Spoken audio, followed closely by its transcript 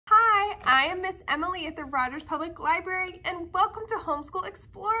I am Miss Emily at the Rogers Public Library, and welcome to Homeschool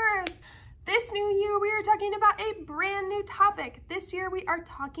Explorers. This new year, we are talking about a brand new topic. This year, we are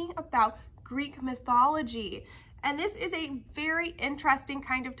talking about Greek mythology. And this is a very interesting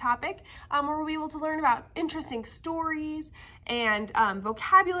kind of topic where we'll be able to learn about interesting stories and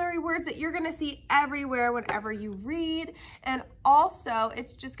vocabulary words that you're gonna see everywhere whenever you read. And also,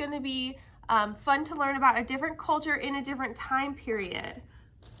 it's just gonna be fun to learn about a different culture in a different time period.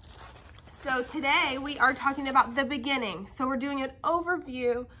 So today we are talking about the beginning. So we're doing an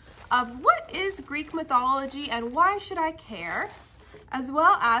overview of what is Greek mythology and why should I care, as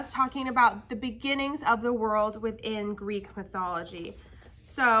well as talking about the beginnings of the world within Greek mythology.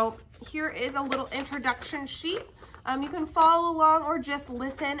 So here is a little introduction sheet. You can follow along or just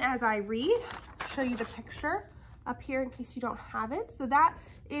listen as I read. I'll show you the picture up here in case you don't have it. So that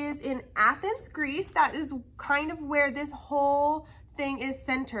is in Athens, Greece. That is kind of where this whole thing is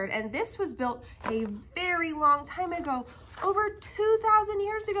centered, and this was built a very long time ago. Over 2,000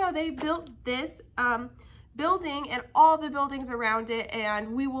 years ago, they built this building and all the buildings around it, and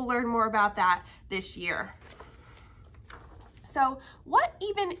we will learn more about that this year. So what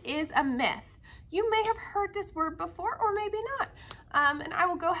even is a myth? You may have heard this word before or maybe not, and I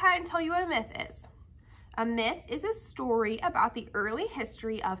will go ahead and tell you what a myth is. A myth is a story about the early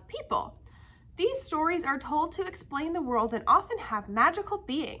history of people. These stories are told to explain the world and often have magical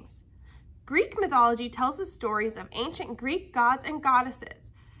beings. Greek mythology tells the stories of ancient Greek gods and goddesses.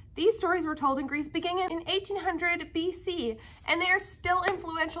 These stories were told in Greece beginning in 1800 BC, and they are still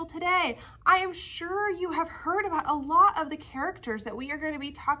influential today. I am sure you have heard about a lot of the characters that we are going to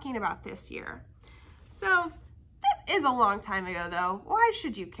be talking about this year. So this is a long time ago though. Why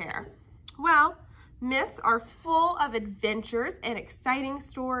should you care? Well, myths are full of adventures and exciting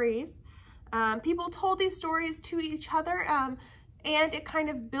stories. People told these stories to each other, and it kind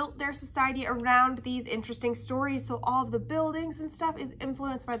of built their society around these interesting stories. So all of the buildings and stuff is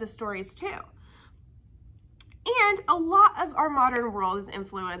influenced by the stories too. And a lot of our modern world is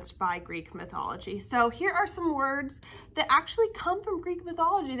influenced by Greek mythology. So here are some words that actually come from Greek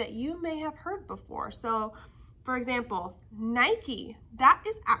mythology that you may have heard before. So for example, Nike, that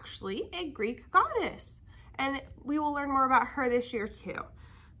is actually a Greek goddess. And we will learn more about her this year too.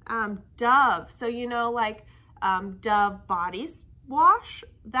 Dove, so you know, like Dove body wash,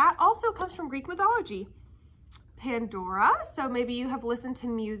 that also comes from Greek mythology. Pandora, so maybe you have listened to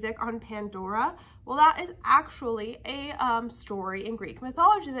music on Pandora. Well, that is actually a story in Greek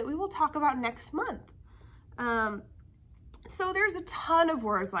mythology that we will talk about next month. So there's a ton of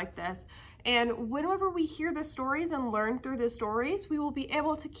words like this, and whenever we hear the stories and learn through the stories, we will be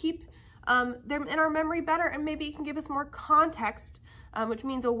able to keep them in our memory better, and maybe it can give us more context, which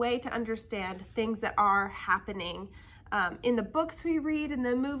means a way to understand things that are happening in the books we read, in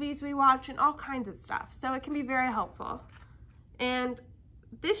the movies we watch, and all kinds of stuff. So it can be very helpful. And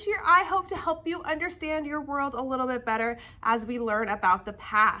this year, I hope to help you understand your world a little bit better as we learn about the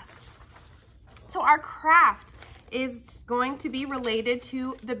past. So our craft is going to be related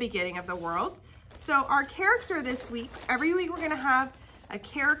to the beginning of the world. So our character this week, every week we're going to have a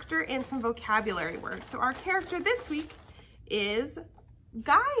character and some vocabulary words. So our character this week is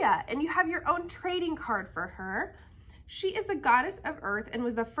Gaia, and you have your own trading card for her. She is the goddess of earth and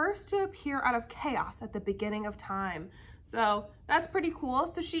was the first to appear out of chaos at the beginning of time. So that's pretty cool.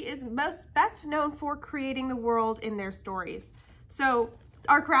 So she is best known for creating the world in their stories. So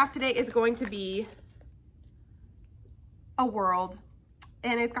our craft today is going to be a world,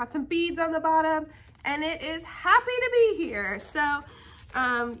 and it's got some beads on the bottom, and it is happy to be here. So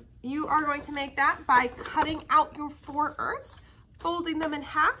you are going to make that by cutting out your 4 earths, folding them in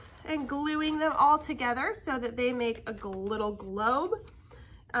half, and gluing them all together so that they make a little globe.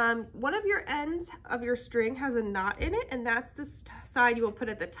 One of your ends of your string has a knot in it, and that's the side you will put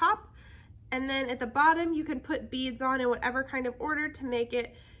at the top. And then at the bottom, you can put beads on in whatever kind of order to make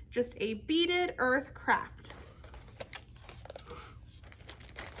it just a beaded earth craft.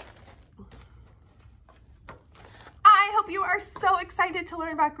 I hope you are so excited to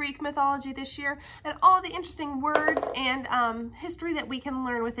learn about Greek mythology this year and all the interesting words and history that we can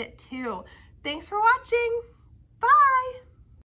learn with it too. Thanks for watching. Bye.